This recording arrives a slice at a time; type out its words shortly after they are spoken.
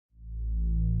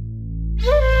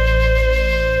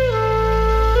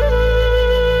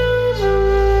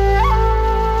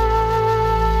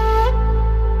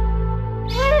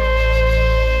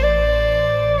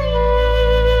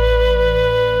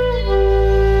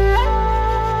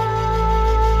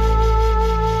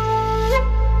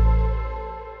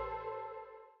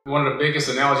one of the biggest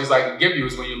analogies I can give you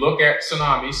is when you look at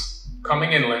tsunamis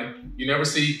coming inland, you never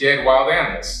see dead wild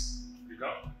animals.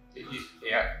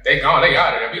 Yeah, they gone, they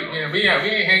got it. We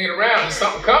ain't hanging around. There's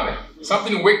something coming.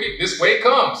 Something wicked, this way it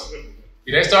comes.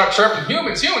 They start chirping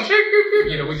humans.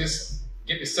 We just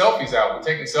get the selfies out. We're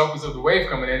taking selfies of the wave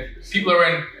coming in. People are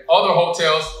in other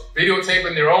hotels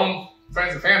videotaping their own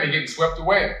friends and family getting swept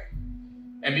away.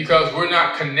 And because we're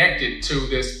not connected to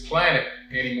this planet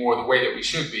anymore the way that we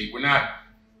should be, we're not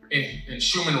in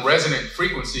Schumann resonant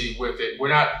frequency with it. We're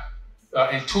not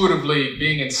intuitively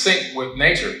being in sync with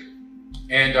nature.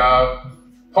 And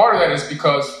part of that is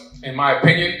because, in my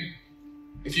opinion,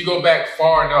 if you go back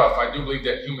far enough, I do believe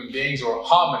that human beings, or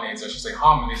hominids, I should say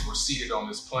hominids, were seated on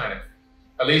this planet.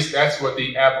 At least that's what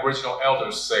the Aboriginal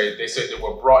elders say. They said they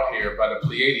were brought here by the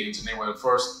Pleiadians, and they were the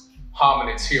first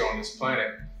hominids here on this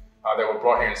planet that were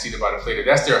brought here and seated by the Pleiadians.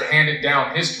 That's their handed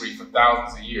down history for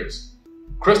thousands of years.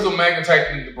 Crystal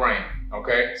magnetite in the brain,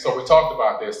 okay? So we talked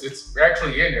about this. It's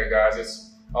actually in there, guys.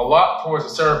 It's a lot towards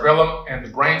the cerebellum and the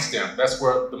brainstem. That's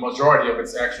where the majority of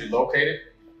it's actually located.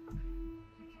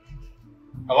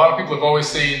 A lot of people have always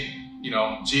seen,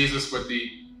 Jesus with the,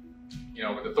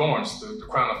 with the thorns, the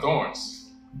crown of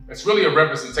thorns. It's really a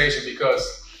representation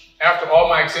because after all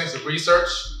my extensive research,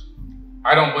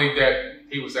 I don't believe that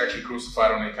he was actually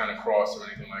crucified on any kind of cross or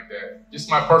anything like that. Just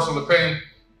my personal opinion.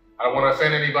 I don't want to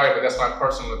offend anybody, but that's my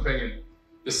personal opinion.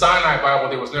 The Sinai Bible,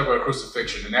 there was never a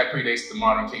crucifixion, and that predates the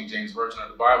modern King James Version of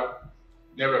the Bible.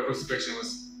 Never a crucifixion. It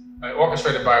was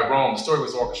orchestrated by Rome. The story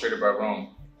was orchestrated by Rome.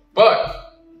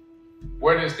 But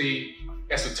where is the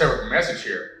esoteric message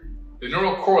here? The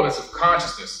neural correlates of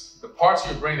consciousness, the parts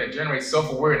of your brain that generate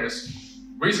self-awareness.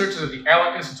 Researchers at the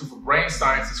Allen Institute for Brain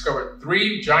Science discovered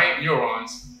 3 giant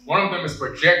neurons. One of them is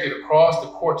projected across the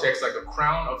cortex like a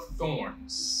crown of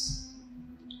thorns.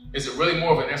 Is it really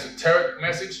more of an esoteric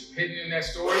message hidden in that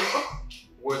story?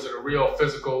 Or is it a real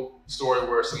physical story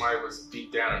where somebody was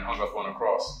beat down and hung up on a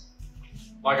cross?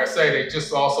 Like I say, they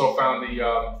just also found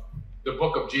the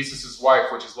book of Jesus'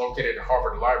 wife, which is located at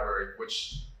Harvard Library,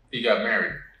 which he got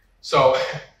married. So,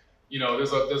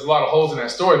 there's a lot of holes in that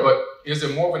story, but is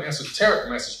there more of an esoteric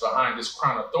message behind this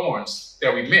crown of thorns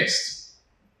that we missed?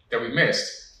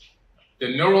 The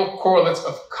neural correlates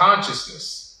of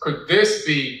consciousness. Could this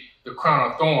be the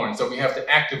crown of thorns that we have to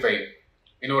activate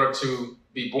in order to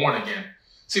be born again?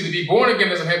 See, to be born again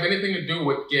doesn't have anything to do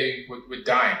with with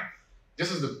dying.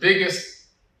 This is the biggest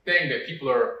thing that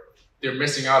they're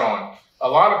missing out on. A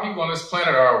lot of people on this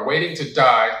planet are waiting to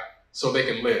die so they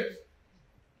can live.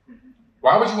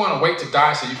 Why would you want to wait to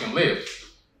die so you can live?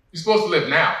 You're supposed to live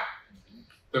now.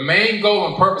 The main goal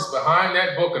and purpose behind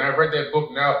that book, and I've read that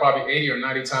book now probably 80 or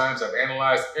 90 times. I've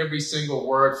analyzed every single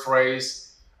word,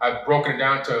 phrase. I've broken it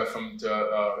down from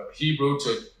Hebrew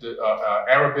to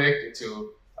Arabic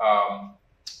to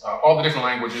all the different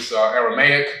languages,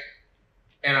 Aramaic.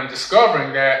 And I'm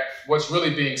discovering that what's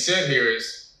really being said here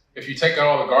is, if you take out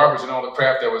all the garbage and all the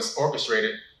crap that was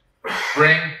orchestrated,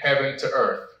 bring heaven to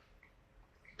earth.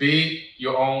 Be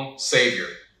your own savior.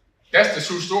 That's the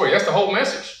true story. That's the whole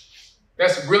message.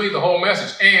 That's really the whole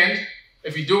message. And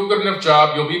if you do a good enough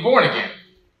job, you'll be born again.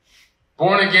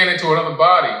 Born again into another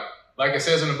body. Like it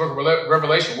says in the book of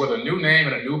Revelation, with a new name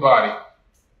and a new body.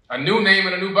 A new name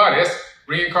and a new body. That's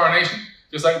reincarnation.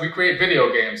 Just like we create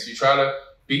video games. You try to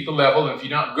beat the level, and if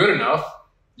you're not good enough,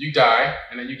 you die,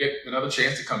 and then you get another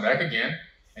chance to come back again,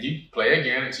 and you play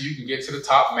again until you can get to the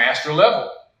top master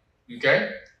level.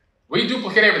 Okay? We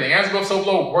duplicate everything. As above, so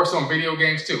below works on video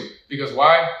games too. Because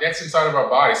why? That's inside of our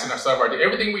body. It's inside of our day.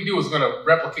 Everything we do is going to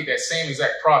replicate that same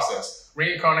exact process.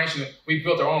 Reincarnation, we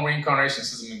built our own reincarnation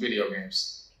system in video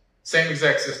games. Same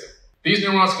exact system. These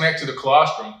neurons connect to the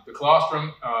colostrum. The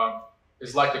colostrum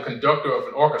is like the conductor of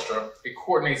an orchestra. It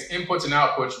coordinates inputs and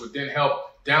outputs, which then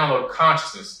help download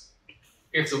consciousness.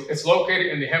 It's located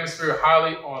in the hemisphere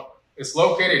it's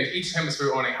located in each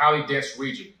hemisphere on a highly dense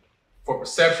region for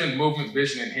perception, movement,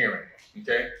 vision, and hearing.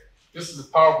 Okay? This is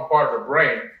a powerful part of the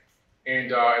brain,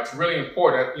 and it's really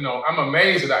important. I'm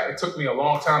amazed that it took me a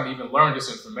long time to even learn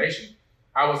this information.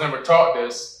 I was never taught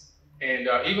this, and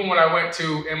even when I went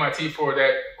to MIT for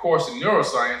that course in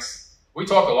neuroscience, we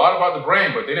talked a lot about the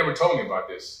brain, but they never told me about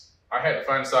this. I had to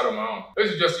find this out on my own.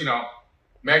 This is just,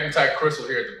 magnetite crystal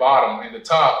here at the bottom. In the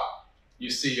top, you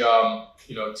see,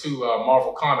 two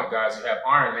Marvel comic guys. You have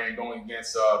Iron Man going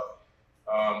against,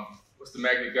 what's the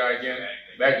magnet guy again?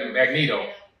 Magneto.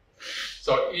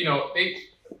 So,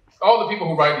 all the people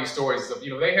who write these stories,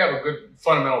 they have a good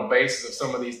fundamental basis of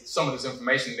some of this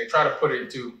information. They try to put it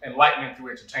into enlightenment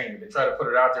through entertainment. They try to put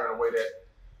it out there in a way that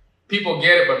people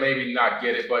get it, but maybe not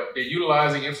get it. But they're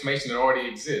utilizing information that already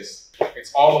exists.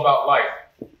 It's all about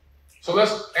life. So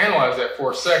let's analyze that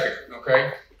for a second,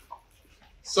 okay?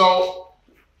 So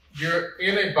you're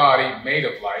in a body made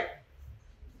of light,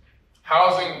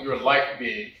 housing your light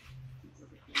being.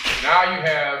 Now you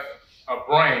have a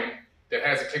brain that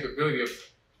has the capability of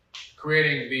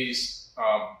creating these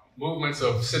movements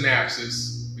of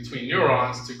synapses between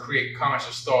neurons to create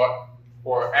conscious thought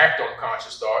or act on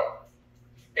conscious thought.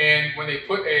 And when they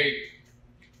put a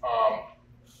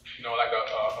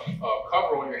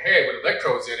cover on your head with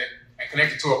electrodes in it and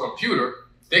connect it to a computer,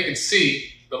 they can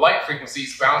see the light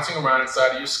frequencies bouncing around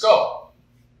inside of your skull.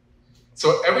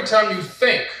 So every time you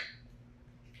think,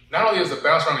 not only does it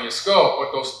bounce around in your skull,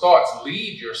 but those thoughts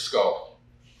leave your skull.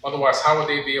 Otherwise, how would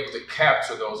they be able to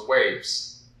capture those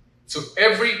waves? So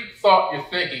every thought you're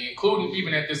thinking, including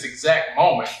even at this exact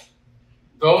moment,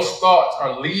 those thoughts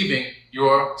are leaving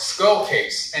your skull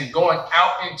case and going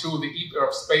out into the ether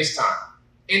of space-time,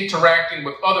 interacting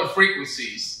with other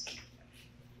frequencies.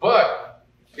 But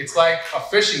it's like a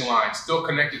fishing line still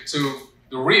connected to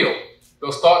the reel.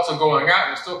 Those thoughts are going out and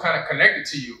they're still kind of connected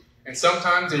to you. And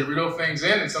sometimes they reel things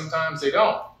in and sometimes they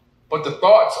don't. But the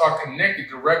thoughts are connected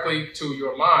directly to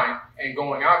your mind and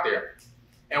going out there.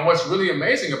 And what's really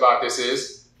amazing about this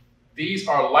is these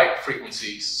are light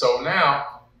frequencies. So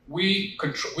now we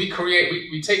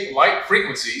take light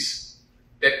frequencies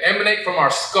that emanate from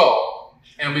our skull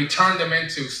and we turn them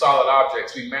into solid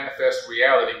objects. We manifest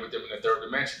reality with them in the third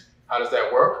dimension. How does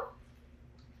that work?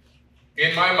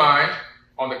 In my mind,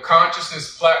 on the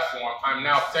consciousness platform, I'm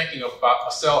now thinking about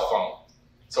a cell phone.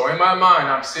 So in my mind,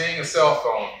 I'm seeing a cell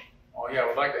phone. Oh yeah, I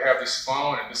would like to have this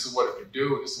phone, and this is what it could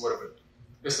do, and this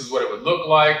is what it would look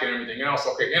like, and everything else.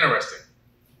 Okay, interesting.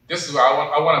 This is what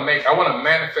I want to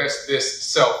manifest this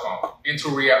cell phone into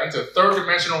third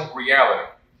dimensional reality.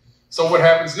 So what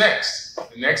happens next?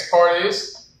 The next part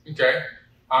is, okay,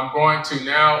 I'm going to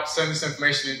now send this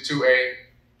information into a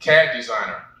CAD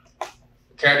designer.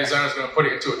 The CAD designer is going to put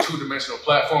it into a two-dimensional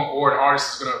platform, or an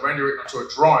artist is going to render it into a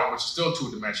drawing, which is still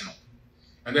two-dimensional.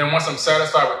 And then once I'm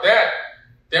satisfied with that,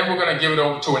 then we're going to give it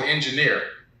over to an engineer.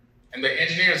 And the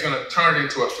engineer is going to turn it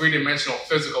into a three-dimensional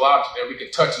physical object that we can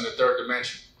touch in the third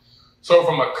dimension. So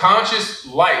from a conscious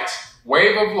light,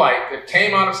 wave of light that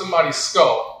came out of somebody's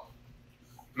skull,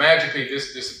 magically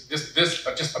this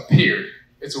just appeared.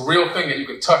 It's a real thing that you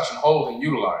can touch and hold and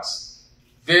utilize.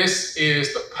 This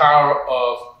is the power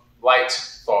of light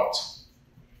thought.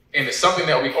 And it's something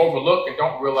that we overlook and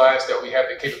don't realize that we have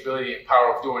the capability and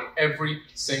power of doing every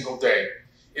single day.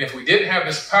 And if we didn't have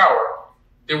this power,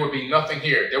 there would be nothing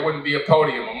here. There wouldn't be a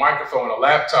podium, a microphone, a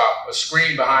laptop, a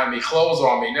screen behind me, clothes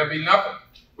on me. There'd be nothing.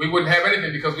 We wouldn't have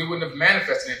anything because we wouldn't have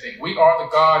manifested anything. We are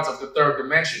the gods of the third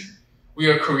dimension. We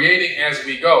are creating as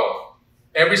we go.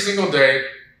 Every single day,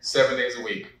 7 days a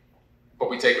week. But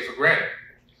we take it for granted.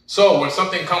 So when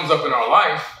something comes up in our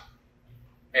life,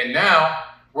 and now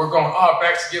we're going, oh,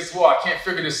 backs against the wall. I can't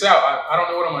figure this out. I don't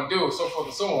know what I'm going to do, so forth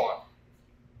and so on.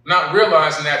 Not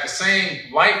realizing that the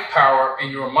same light power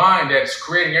in your mind that's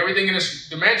creating everything in this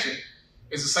dimension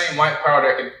is the same light power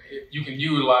that you can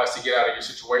utilize to get out of your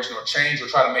situation or change or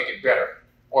try to make it better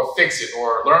or fix it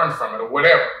or learn from it or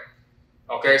whatever.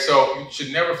 Okay, so you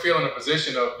should never feel in a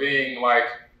position of being like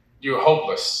you're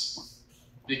hopeless,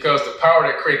 because the power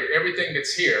that created everything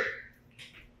that's here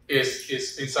is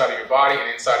inside of your body and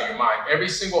inside of your mind. Every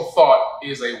single thought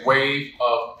is a wave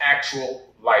of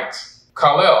actual light.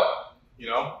 Kal-El, you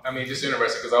know, I mean, just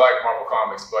interesting because I like Marvel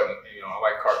Comics, but, you know, I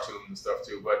like cartoons and stuff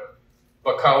too.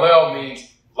 But Kal-El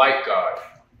means light god.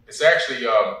 It's actually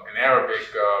an Arabic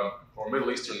or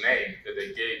Middle Eastern name that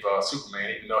they gave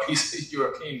Superman, even though he's a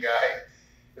European guy.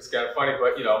 It's kind of funny,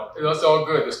 but, you know, it's all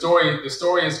good. The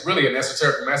story is really an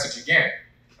esoteric message again.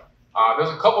 There's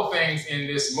a couple things in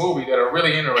this movie that are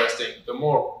really interesting. The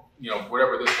more, you know,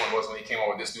 whatever this one was when he came up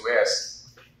with this new S.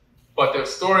 But the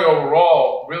story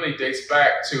overall really dates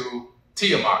back to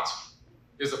Tiamat.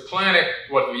 There's a planet,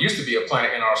 what used to be a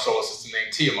planet in our solar system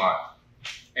named Tiamat.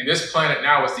 And this planet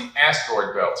now is the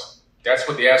asteroid belt. That's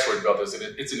what the asteroid belt is.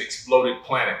 It's an exploded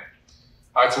planet.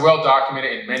 It's well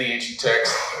documented in many ancient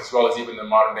texts, as well as even the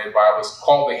modern day Bible. It's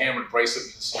called the Hammered Bracelet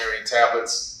in the Sumerian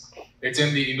tablets. It's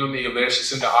in the Enuma Elish,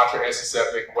 it's in the Atra Esses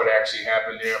epic, what actually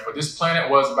happened there. But this planet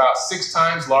was about 6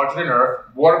 times larger than Earth,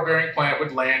 water-bearing planet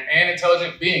with land and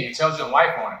intelligent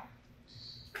life on it.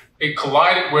 It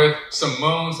collided with some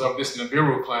moons of this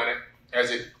Nibiru planet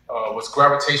as it was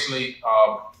gravitationally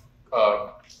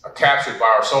captured by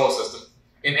our solar system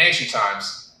in ancient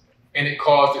times. And it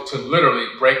caused it to literally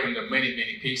break into many,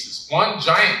 many pieces. One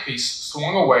giant piece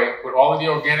swung away with all of the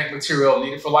organic material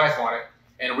needed for life on it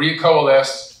and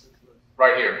recoalesced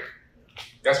right here.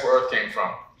 That's where Earth came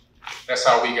from. That's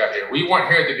how we got here. We weren't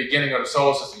here at the beginning of the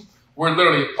solar system. we're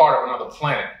literally part of another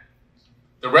planet.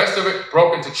 The rest of it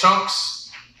broke into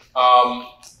chunks.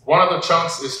 One of the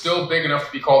chunks is still big enough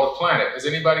to be called a planet. Has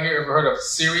anybody here ever heard of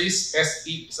Ceres?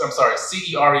 C-E-R-E-S,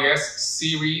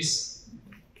 Ceres.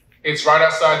 It's right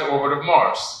outside the orbit of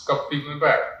Mars. A couple people in the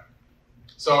back.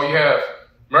 So you have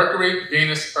Mercury,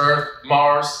 Venus, Earth,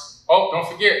 Mars. Oh, don't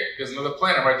forget, there's another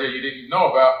planet right there you didn't know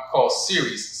about called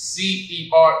Ceres.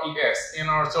 C-E-R-E-S, in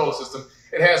our solar system.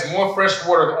 It has more fresh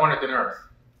water on it than Earth.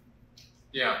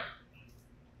 Yeah.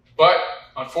 But,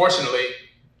 unfortunately,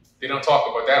 they don't talk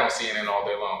about that on CNN all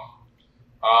day long.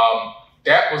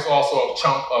 That was also a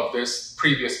chunk of this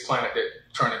previous planet that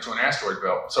turned into an asteroid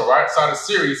belt. So right outside of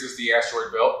Ceres is the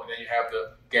asteroid belt, and then you have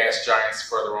the gas giants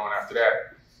further on after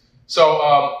that. So,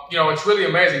 you know, it's really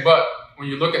amazing. But when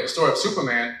you look at the story of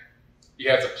Superman, he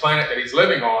has a planet that he's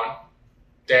living on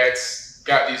that's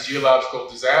got these geological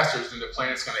disasters, and the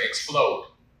planet's going to explode.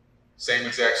 Same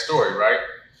exact story, right?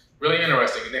 Really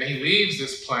interesting. And then he leaves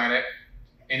this planet,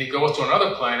 and he goes to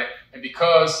another planet, and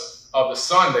because of the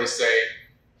sun, they say,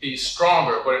 he's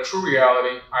stronger. But in true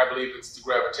reality, I believe it's the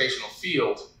gravitational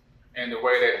field and the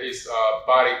way that his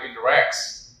body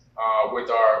interacts with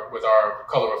our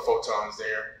color of photons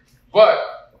there.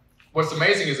 But what's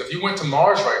amazing is if you went to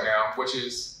Mars right now, which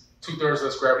is 2/3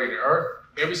 less gravity than Earth,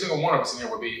 every single one of us in here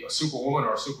would be a superwoman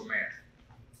or a superman.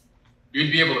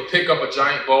 You'd be able to pick up a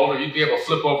giant boulder. You'd be able to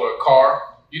flip over a car.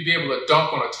 You'd be able to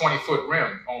dunk on a 20-foot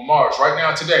rim on Mars right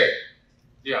now today.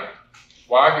 Yeah.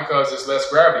 Why? Because there's less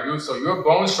gravity. So your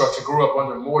bone structure grew up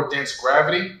under more dense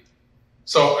gravity.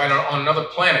 So and on another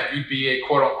planet, you'd be a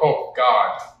quote-unquote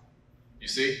god. You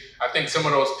see? I think some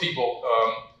of those people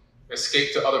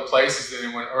escaped to other places, and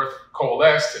then when Earth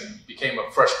coalesced and became a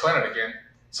fresh planet again,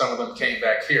 some of them came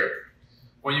back here.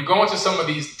 When you go into some of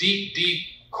these deep, deep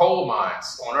coal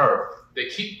mines on Earth, they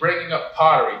keep bringing up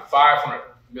pottery 500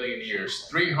 million years,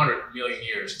 300 million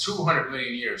years, 200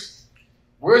 million years.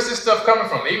 Where's this stuff coming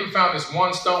from? They even found this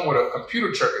one stone with a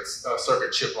computer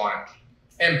circuit chip on it,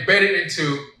 embedded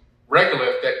into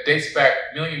regolith that dates back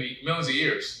millions of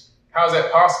years. How is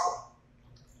that possible?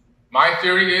 My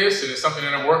theory is, and it's something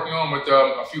that I'm working on with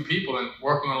a few people and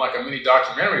working on like a mini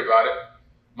documentary about it.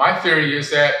 My theory is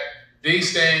that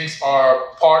these things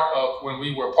are part of when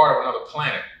we were part of another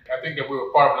planet. I think that we were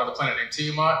part of another planet named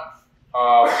Tiamat.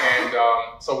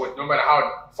 So no matter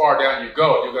how far down you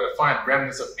go, you're going to find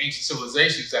remnants of ancient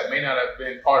civilizations that may not have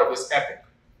been part of this epoch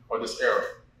or this era.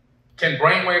 Can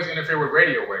brainwaves interfere with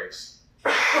radio waves?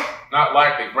 Not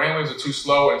likely. Brainwaves are too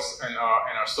slow and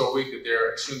are so weak that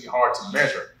they're extremely hard to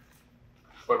measure.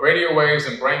 But radio waves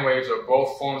and brainwaves are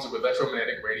both forms of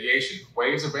electromagnetic radiation,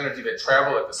 waves of energy that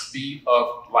travel at the speed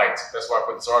of light. That's why I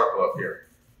put this article up here.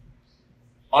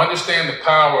 Understand the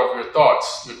power of your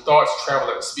thoughts. Your thoughts travel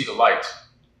at the speed of light.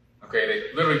 Okay,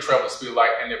 they literally travel at the speed of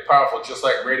light, and they're powerful just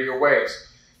like radio waves.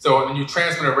 So when you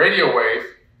transmit a radio wave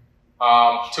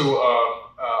to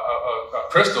a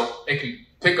crystal, it can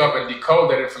pick up and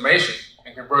decode that information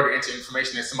and convert it into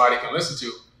information that somebody can listen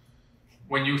to.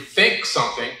 When you think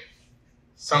something,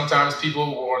 sometimes people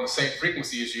who are on the same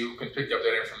frequency as you can pick up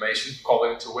that information, call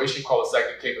it intuition, call it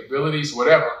psychic capabilities,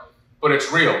 whatever, but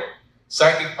it's real.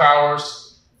 Psychic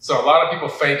powers. So a lot of people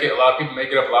fake it, a lot of people make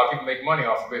it up, a lot of people make money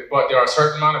off of it, but there are a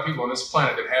certain amount of people on this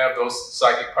planet that have those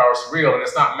psychic powers for real, and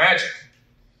it's not magic.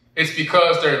 It's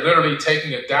because they're literally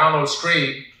taking a download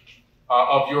stream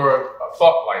of your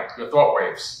thought light, your thought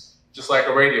waves, just like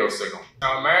a radio signal.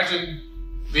 Now imagine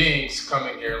beings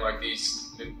coming here like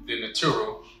these, the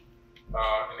Naturu,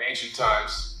 in ancient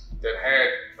times, that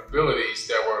had abilities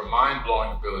that were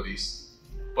mind-blowing abilities,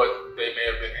 but they may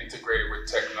have been integrated with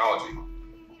technology.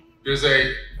 There's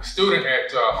a student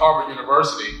at Harvard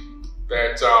University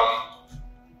that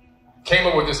came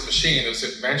up with this machine, this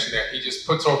invention that he just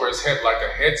puts over his head like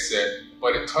a headset,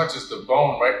 but it touches the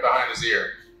bone right behind his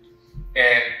ear.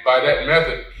 And by that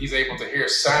method, he's able to hear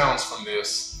sounds from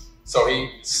this. So he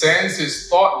sends his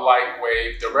thought light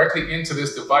wave directly into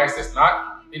this device that's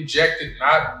not injected,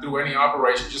 not through any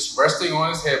operation, just resting on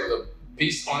his head with a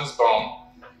piece on his bone.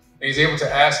 And he's able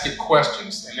to ask it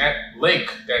questions. And that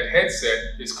link, that headset,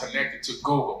 is connected to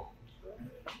Google.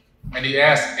 And he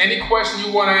asks any question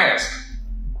you want to ask.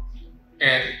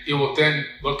 And it will then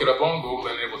look it up on Google,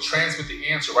 and it will transmit the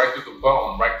answer right through the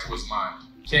bone, right to his mind.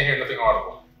 Can't hear nothing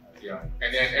audible. Yeah.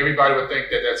 And then everybody would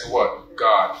think that that's what?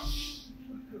 God.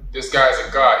 This guy's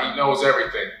a God. He knows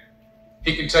everything.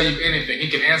 He can tell you anything. He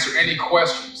can answer any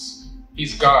questions.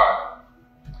 He's God.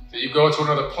 So you go to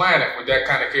another planet with that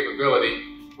kind of capability,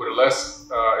 with a less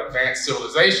advanced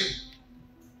civilization,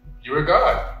 you're a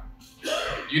God.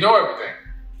 You know everything.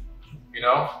 You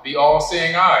know, the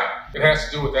all-seeing eye. It has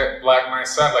to do with that Black 9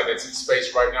 satellite that's in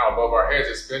space right now above our heads.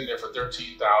 It's been there for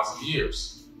 13,000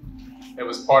 years. It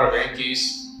was part of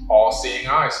Enki's all-seeing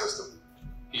eye system.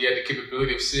 He had the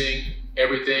capability of seeing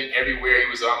everything, everywhere. He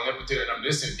was omnipotent and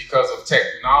omniscient because of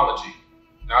technology,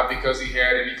 not because he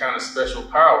had any kind of special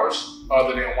powers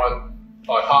other than what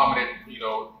a hominid,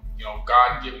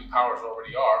 God-given powers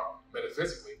already are,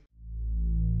 metaphysically.